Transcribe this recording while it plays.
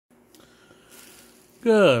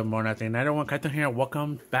Good morning, everyone. Kaito here.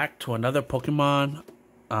 Welcome back to another Pokemon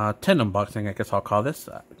 10 unboxing. I guess I'll call this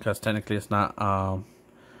because technically it's not. I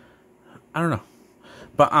don't know,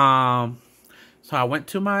 but so I went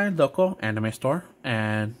to my local anime store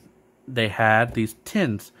and they had these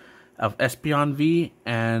tins of Espeon V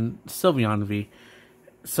and Sylveon V.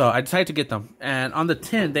 So I decided to get them, and on the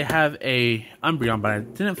tin they have a Umbreon, but I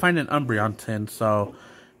didn't find an Umbreon tin, so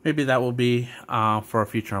maybe that will be for a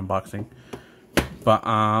future unboxing. But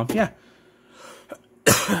yeah.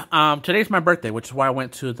 Today's my birthday, which is why I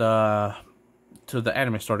went to the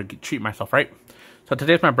anime store to treat myself, right? So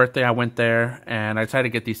today's my birthday. I went there and I decided to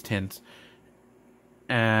get these tins.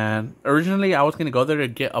 And originally I was gonna go there to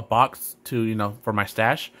get a box to for my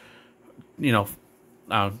stash, to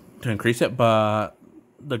increase it. But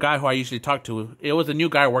the guy who I usually talk to, it was a new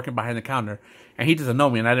guy working behind the counter, and he doesn't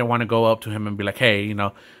know me, and I didn't want to go up to him and be like, hey,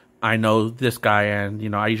 I know this guy,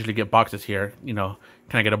 and I usually get boxes here. Can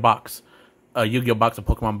I get a box? A Yu-Gi-Oh box, a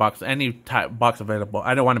Pokemon box, any type box available.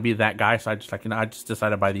 I don't want to be that guy, so I just I just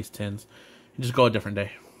decided to buy these tins and just go a different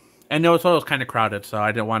day. And it was kind of crowded, so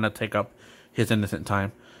I didn't want to take up his innocent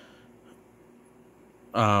time.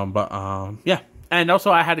 Yeah. And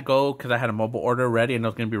also I had to go because I had a mobile order ready, and it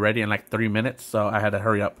was gonna be ready in like 3 minutes, so I had to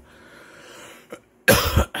hurry up.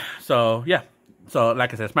 So yeah. So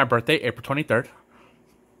like I said, it's my birthday, April 23rd.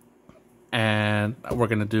 And we're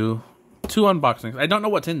gonna do 2 unboxings. I don't know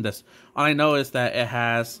what's in this. All I know is that it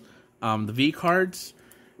has the V cards,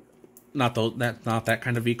 not that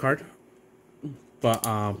kind of V card, but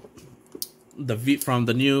the V from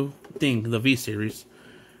the new thing, the V series.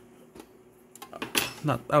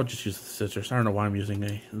 I'll just use the scissors. I don't know why I'm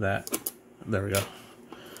using that. There we go.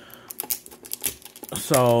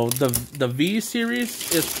 So the V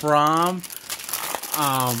series is from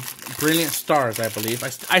Brilliant Stars, I believe.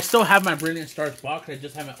 I still have my Brilliant Stars box. I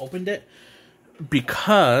just haven't opened it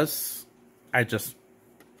because I just,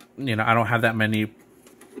 I don't have that many.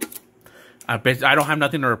 I don't have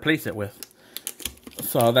nothing to replace it with,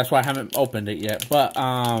 so that's why I haven't opened it yet. But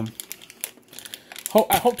I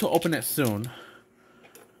hope to open it soon.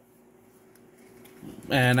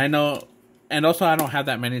 And I know, and also I don't have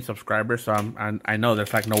that many subscribers, so I know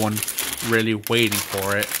there's like no one really waiting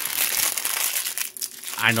for it.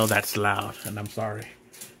 I know that's loud, and I'm sorry.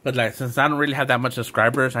 But like, since I don't really have that much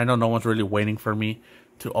subscribers, I know no one's really waiting for me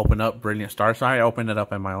to open up Brilliant Stars, so I opened it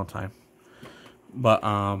up in my own time. But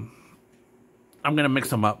I'm gonna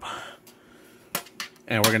mix them up,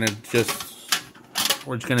 and we're just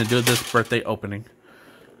gonna do this birthday opening.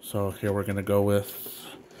 So here we're gonna go with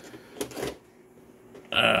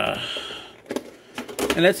and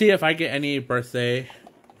let's see if I get any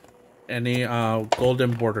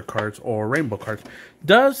golden border cards or rainbow cards.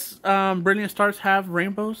 Does Brilliant Stars have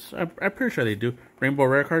rainbows? I'm pretty sure they do. Rainbow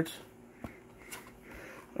rare cards?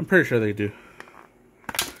 I'm pretty sure they do.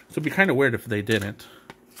 So it'd be kind of weird if they didn't.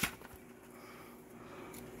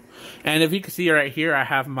 And if you can see right here, I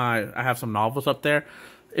have some novels up there.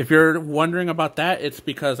 If you're wondering about that, it's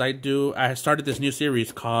because I started this new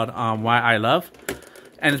series called Why I Love.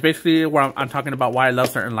 And it's basically where I'm talking about why I love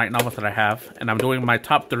certain light novels that I have. And I'm doing my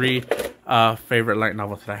top 3 favorite light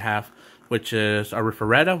novels that I have, which is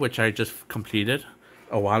Arifureta, which I just completed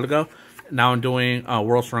a while ago. Now I'm doing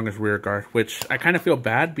World's Strongest Rearguard, which I kind of feel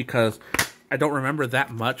bad because I don't remember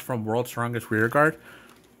that much from World's Strongest Rearguard.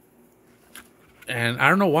 And I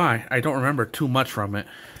don't know why. I don't remember too much from it.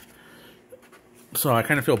 So I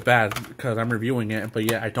kind of feel bad because I'm reviewing it, but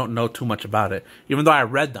yeah, I don't know too much about it. Even though I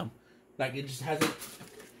read them. Like, it just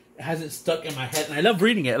hasn't stuck in my head, and I love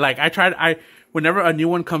reading it. Like, whenever a new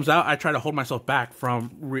one comes out, I try to hold myself back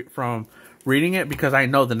from reading it because I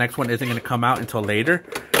know the next one isn't going to come out until later.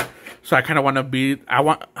 So I kind of want to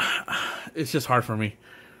it's just hard for me.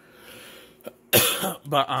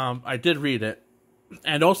 But I did read it.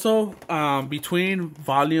 And also, between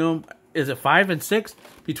volume, is it 5 and 6?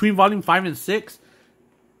 Between volume 5 and 6,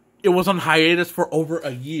 it was on hiatus for over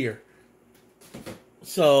a year.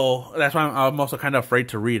 So that's why I'm also kind of afraid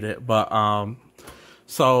to read it. But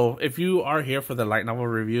so if you are here for the light novel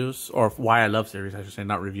reviews, or Why I Love series, I should say,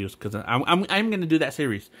 not reviews, because I'm gonna do that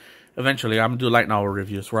series eventually. I'm gonna do light novel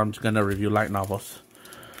reviews where I'm just gonna review light novels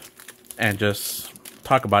and just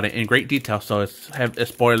talk about it in great detail. So it's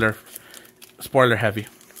spoiler heavy.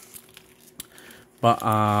 But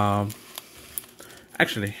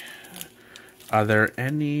actually, are there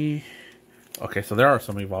any? Okay, so there are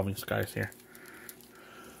some Evolving Skies here.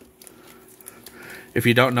 If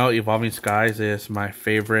you don't know, Evolving Skies is my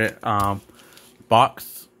favorite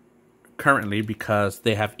box currently because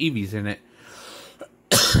they have Eevees in it.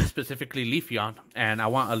 Specifically Leafeon, and I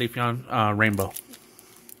want a Leafeon rainbow.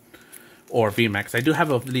 or VMAX. I do have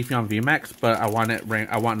a Leafeon VMAX, but I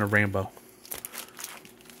want a rainbow.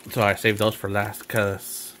 So I saved those for last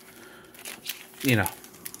because, you know.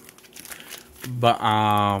 But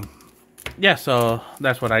yeah, so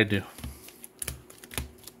that's what I do.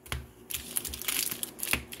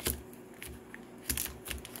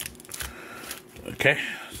 Okay,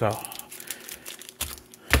 so,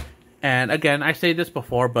 and again, I say this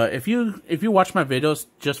before, but if you watch my videos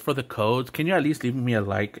just for the codes, can you at least leave me a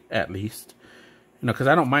like, at least? You know, because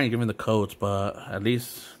I don't mind giving the codes, but at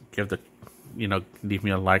least give the, you know, leave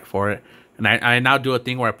me a like for it. And I now do a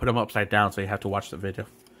thing where I put them upside down, so you have to watch the video.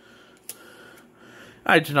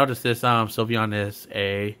 I just noticed this, Sylveon is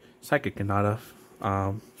a psychic and not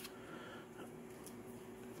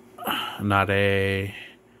a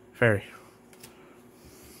fairy.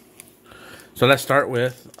 So let's start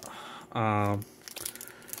with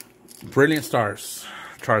Brilliant Stars,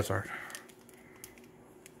 Charizard.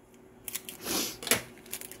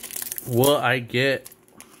 Will I get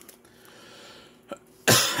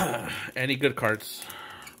any good cards?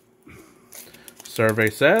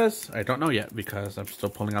 Survey says I don't know yet because I'm still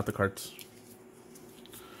pulling out the cards.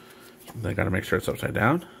 I gotta make sure it's upside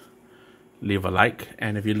down. Leave a like,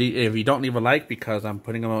 and if you don't leave a like because I'm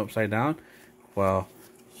putting them upside down, well,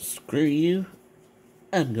 screw you.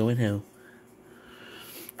 I'm going home.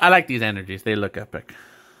 I like these energies. They look epic.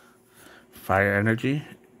 Fire Energy,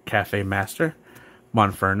 Cafe Master,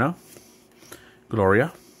 Monferno,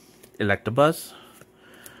 Gloria, Electabuzz,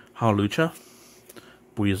 Hawlucha,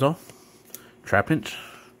 Buizel, Trapinch,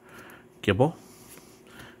 Gibble,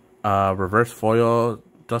 Reverse Foil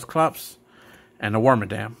Dusclops, and a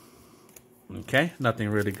Wormadam. Okay, nothing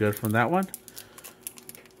really good from that one.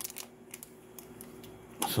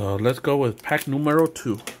 So let's go with pack numero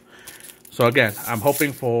 2. So again, I'm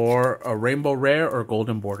hoping for a Rainbow Rare or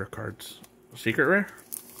Golden Border cards. Secret Rare?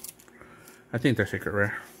 I think they're Secret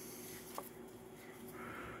Rare.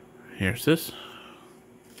 Here's this.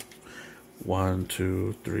 1,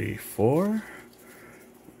 2, 3, 4.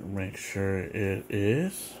 Make sure it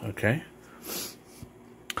is. Okay.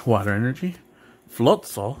 Water Energy.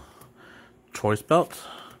 Floatzel. Choice Belt.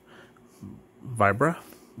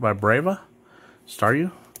 Vibrava.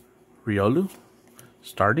 Staryu. Riolu.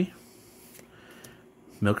 Stardy.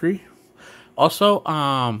 Milcery. Also,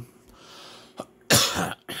 I'm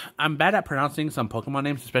bad at pronouncing some Pokemon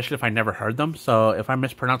names, especially if I never heard them. So if I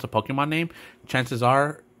mispronounce a Pokemon name, chances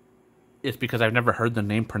are it's because I've never heard the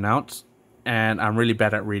name pronounced, and I'm really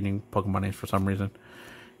bad at reading Pokemon names for some reason.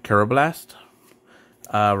 Karrablast,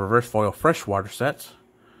 Reverse Foil Freshwater set,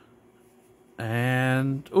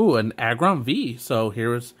 and an Aggron V. So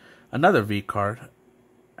here's another V card.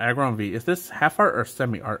 Aggron V. Is this half art or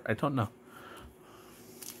semi art? I don't know.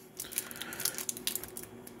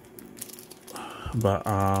 But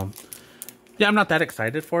yeah, I'm not that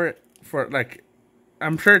excited for it.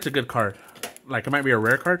 I'm sure it's a good card. Like, it might be a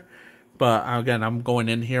rare card, but again, I'm going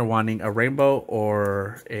in here wanting a rainbow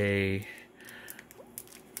or the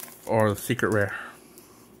secret rare.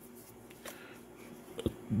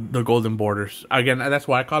 The golden borders. Again, that's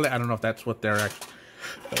why I call it. I don't know if that's what they're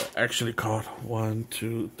actually called. 1,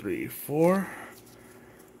 2, 3, 4.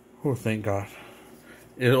 Oh, thank God.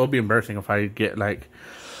 It'll be embarrassing if I get, like,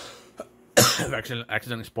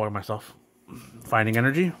 accidentally spoil myself. Finding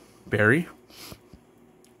Energy, Berry,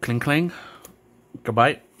 Kling,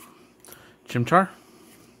 Gabite, Chimchar,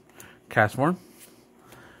 Castform,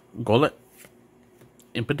 Golett,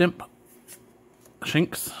 Impidimp,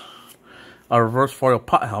 Shinx, a Reverse Foil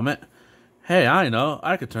Pot Helmet. Hey, I know,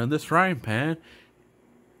 I could turn this frying pan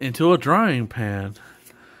into a drying pan.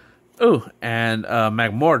 Ooh, and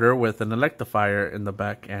Magmortar with an Electivire in the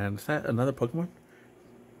back. And is that another Pokemon?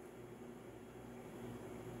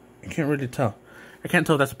 I can't really tell. I can't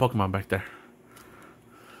tell if that's a Pokemon back there.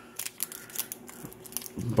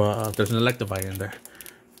 But there's an Electivire in there.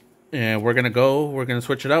 And we're going to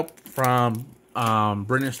switch it up from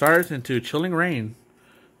Brilliant Stars into Chilling Rain.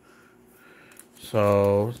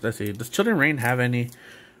 So, let's see. Does Chilling Rain have any...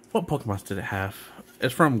 What Pokemon did it have?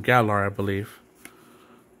 It's from Galar, I believe.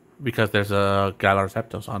 Because there's a Galar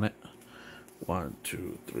Zapdos on it. 1,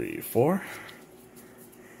 2, 3, 4.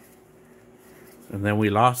 And then we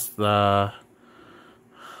lost the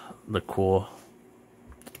cool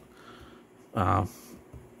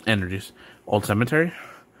energies. Old Cemetery,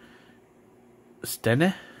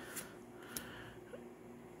 Stene,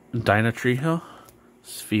 Dynatriho,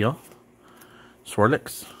 Spheal,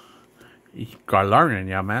 Swirlix, Galarian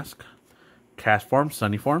Yamask, Castform,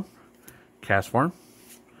 Sunnyform, Castform,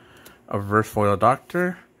 a Reverse Foil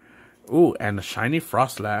Doctor, and a shiny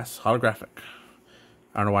Frostlass holographic.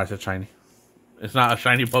 I don't know why I said shiny. It's not a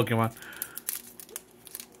shiny Pokemon.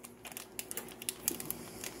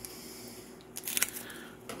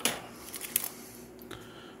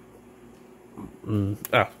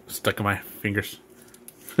 Oh, stuck in my fingers.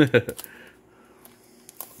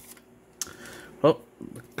 Oh,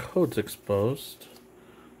 the code's exposed.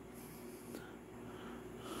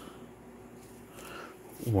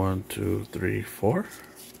 1, 2, 3, 4.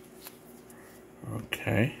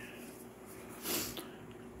 Okay.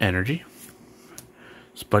 Energy.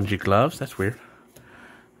 Spongy gloves. That's weird.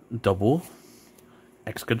 Double.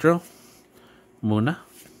 Excadrill. Muna.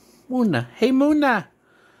 Muna. Hey, Muna.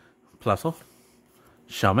 Plusle.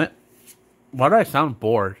 Shummet. Why do I sound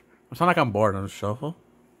bored? I sound like I'm bored on the shuffle.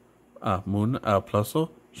 Moon. Plusle.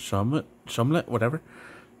 Shumlet. Whatever.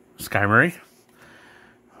 Skymarie.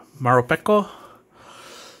 Maropeco.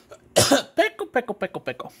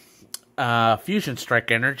 Peco. Fusion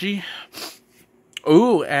Strike Energy.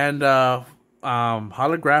 Ooh, and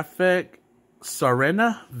holographic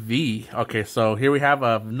Serena V. Okay, so here we have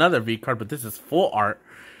another V card, but this is full art.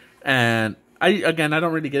 And I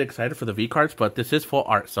don't really get excited for the V cards, but this is full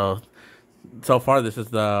art. So far, this is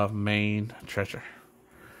the main treasure.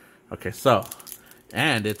 Okay,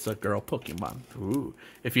 and it's a girl Pokemon. Ooh,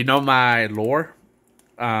 if you know my lore,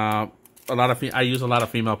 I use a lot of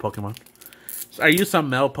female Pokemon. So I use some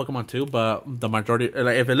male Pokemon too, but the majority,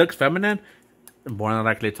 like if it looks feminine, more than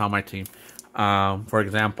likely it's on my team. For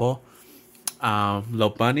example,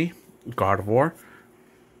 Lopunny, Gardevoir,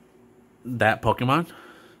 that Pokemon,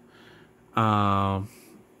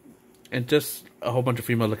 and just a whole bunch of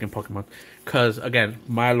female looking Pokemon. Because again,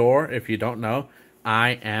 my lore, if you don't know,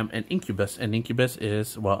 I am an incubus. An incubus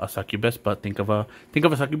is, well, a succubus, but think of a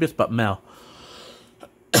succubus but male.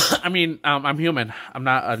 I mean, I'm human. I'm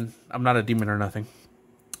not a demon or nothing.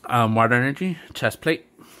 Water Energy, Chestplate,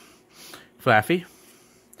 Flaffy,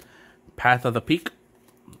 Path of the Peak,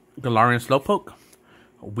 Galarian Slowpoke,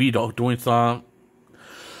 Weedle doing some.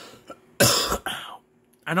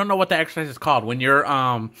 I don't know what the exercise is called when you're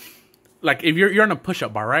like if you're on a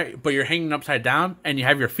push-up bar, right? But you're hanging upside down and you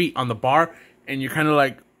have your feet on the bar and you're kind of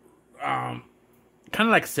like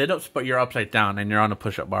sit-ups, but you're upside down and you're on a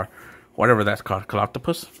push-up bar. Whatever that's called.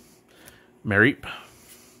 Coloctopus. Mareep.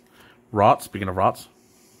 Rot. Speaking of Rots.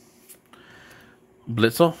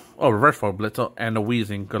 Blitzel. Oh, reverse form Blitzel. And a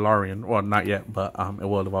Weezing Galarian. Well, not yet, but it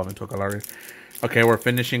will evolve into a Galarian. Okay, we're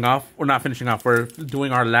finishing off. We're not finishing off. We're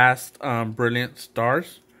doing our last Brilliant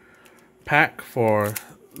Stars pack for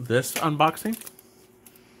this unboxing.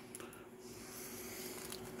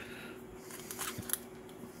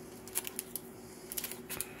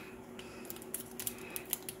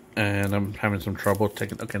 And I'm having some trouble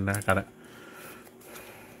taking. Okay, now I got it.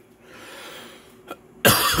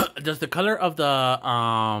 Does the color of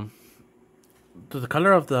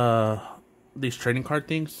these trading card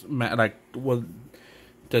things like? Well,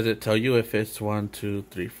 does it tell you if it's 1, 2,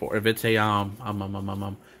 3, 4? If it's a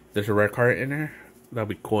there's a red card in there. That'd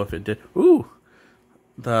be cool if it did. Ooh,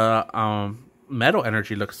 the metal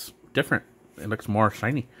energy looks different. It looks more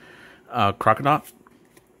shiny. Crocodile,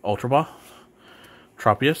 Ultra Ball.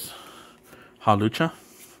 Tropius, Hawlucha,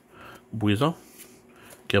 Buizel,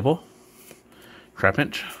 Gibble,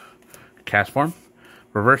 Trapinch, Castform,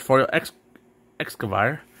 Reverse Foil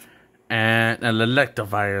Excavire, and an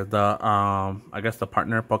Electivire, the I guess the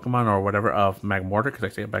partner Pokemon or whatever of Magmortar, because I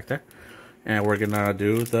see it back there. And we're gonna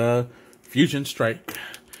do the Fusion Strike.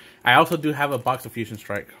 I also do have a box of Fusion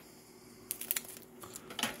Strike.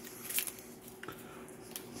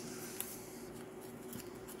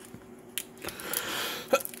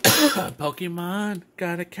 Pokemon,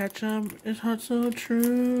 gotta catch 'em, it's hard so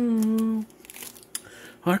true.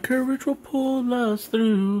 Our courage will pull us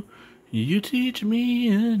through. You teach me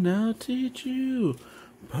and I'll teach you.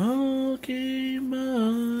 Pokemon,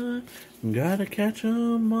 gotta catch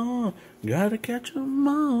 'em all, gotta catch 'em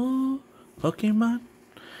all. Pokemon.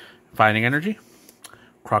 Fighting Energy,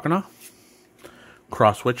 Crocodile,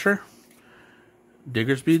 Crosswitcher,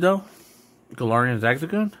 Diggersby, Galarian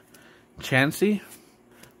Zigzagoon, Chansey,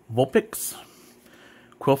 Vulpix,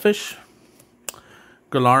 Quillfish,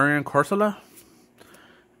 Galarian Corsola,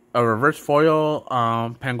 a reverse foil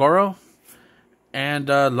Pangoro, and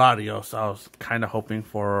Latios. I was kind of hoping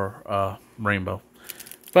for Rainbow,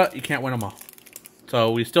 but you can't win them all.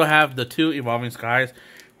 So we still have the 2 Evolving Skies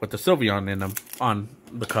with the Sylveon in them on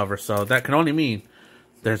the cover. So that can only mean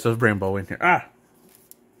there's a Rainbow in here. Ah!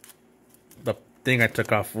 The thing I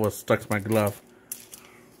took off was stuck to my glove.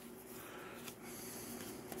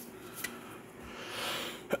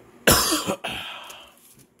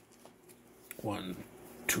 One,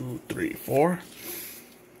 2, 3, 4.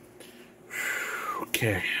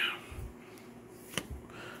 Okay.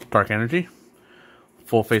 Dark Energy,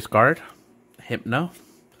 Full Face Guard, Hypno,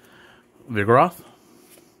 Vigoroth,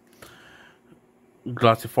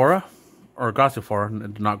 Glossiflora, or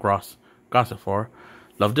Gossifleur, not Gross. Gossifleur.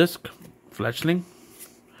 Love Disc. Fletchling.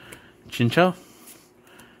 Chinchou.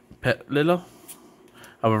 Petlillo.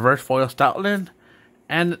 A reverse foil Stoutland.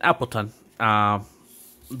 And an Appleton.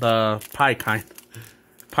 The pie kind.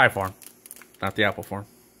 Pie form. Not the apple form.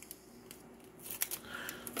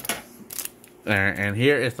 And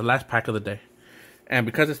here is the last pack of the day. And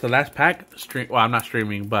because it's the last pack, well, I'm not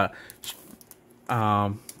streaming, but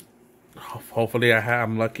hopefully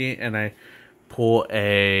I'm lucky and I pull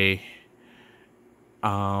a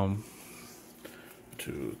 2,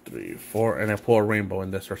 3, 4, and I pull a rainbow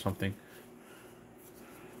in this or something.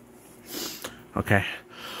 Okay.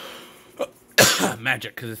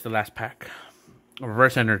 Magic, because it's the last pack.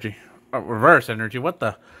 Reverse energy. Reverse energy. What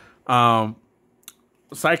the?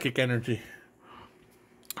 Psychic energy.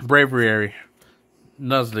 Braviary.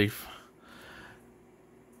 Nuzleaf.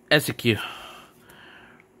 Execute.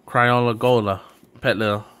 Crayola Gola.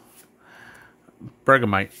 Petlil.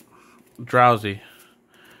 Bergamite. Drowsy.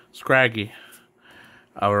 Scraggy.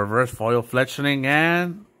 A reverse foil Fletchling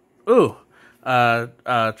and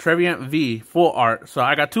Trevenant V full art. So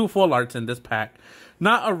I got 2 full arts in this pack.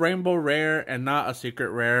 Not a rainbow rare and not a secret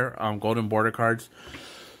rare. Golden border cards.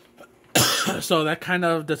 So that kind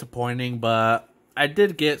of disappointing, but I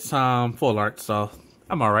did get some full art, so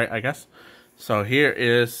I'm alright, I guess. So here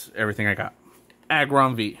is everything I got.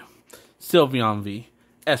 Aggron V, Sylveon V,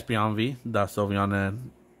 Espeon V, the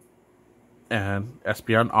Sylveon and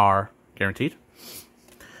Espeon are guaranteed.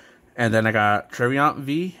 And then I got Trevenant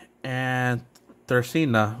V and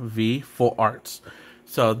Thursina V full arts.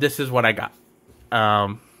 So this is what I got.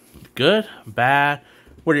 Good, bad.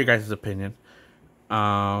 What are your guys' opinion?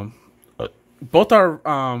 Both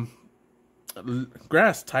are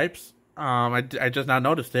grass types. I just now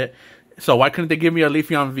noticed it. So why couldn't they give me a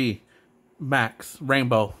Leafeon V Max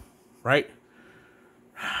Rainbow, right?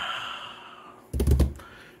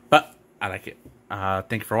 But I like it.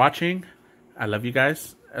 Thank you for watching. I love you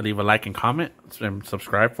guys. Leave a like and comment and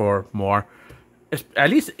subscribe for more. At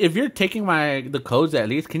least if you're taking the codes, at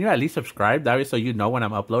least can you at least subscribe that way so you know when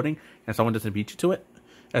I'm uploading and someone doesn't beat you to it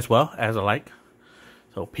as well as a like.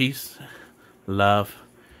 So peace, love,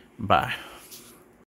 bye.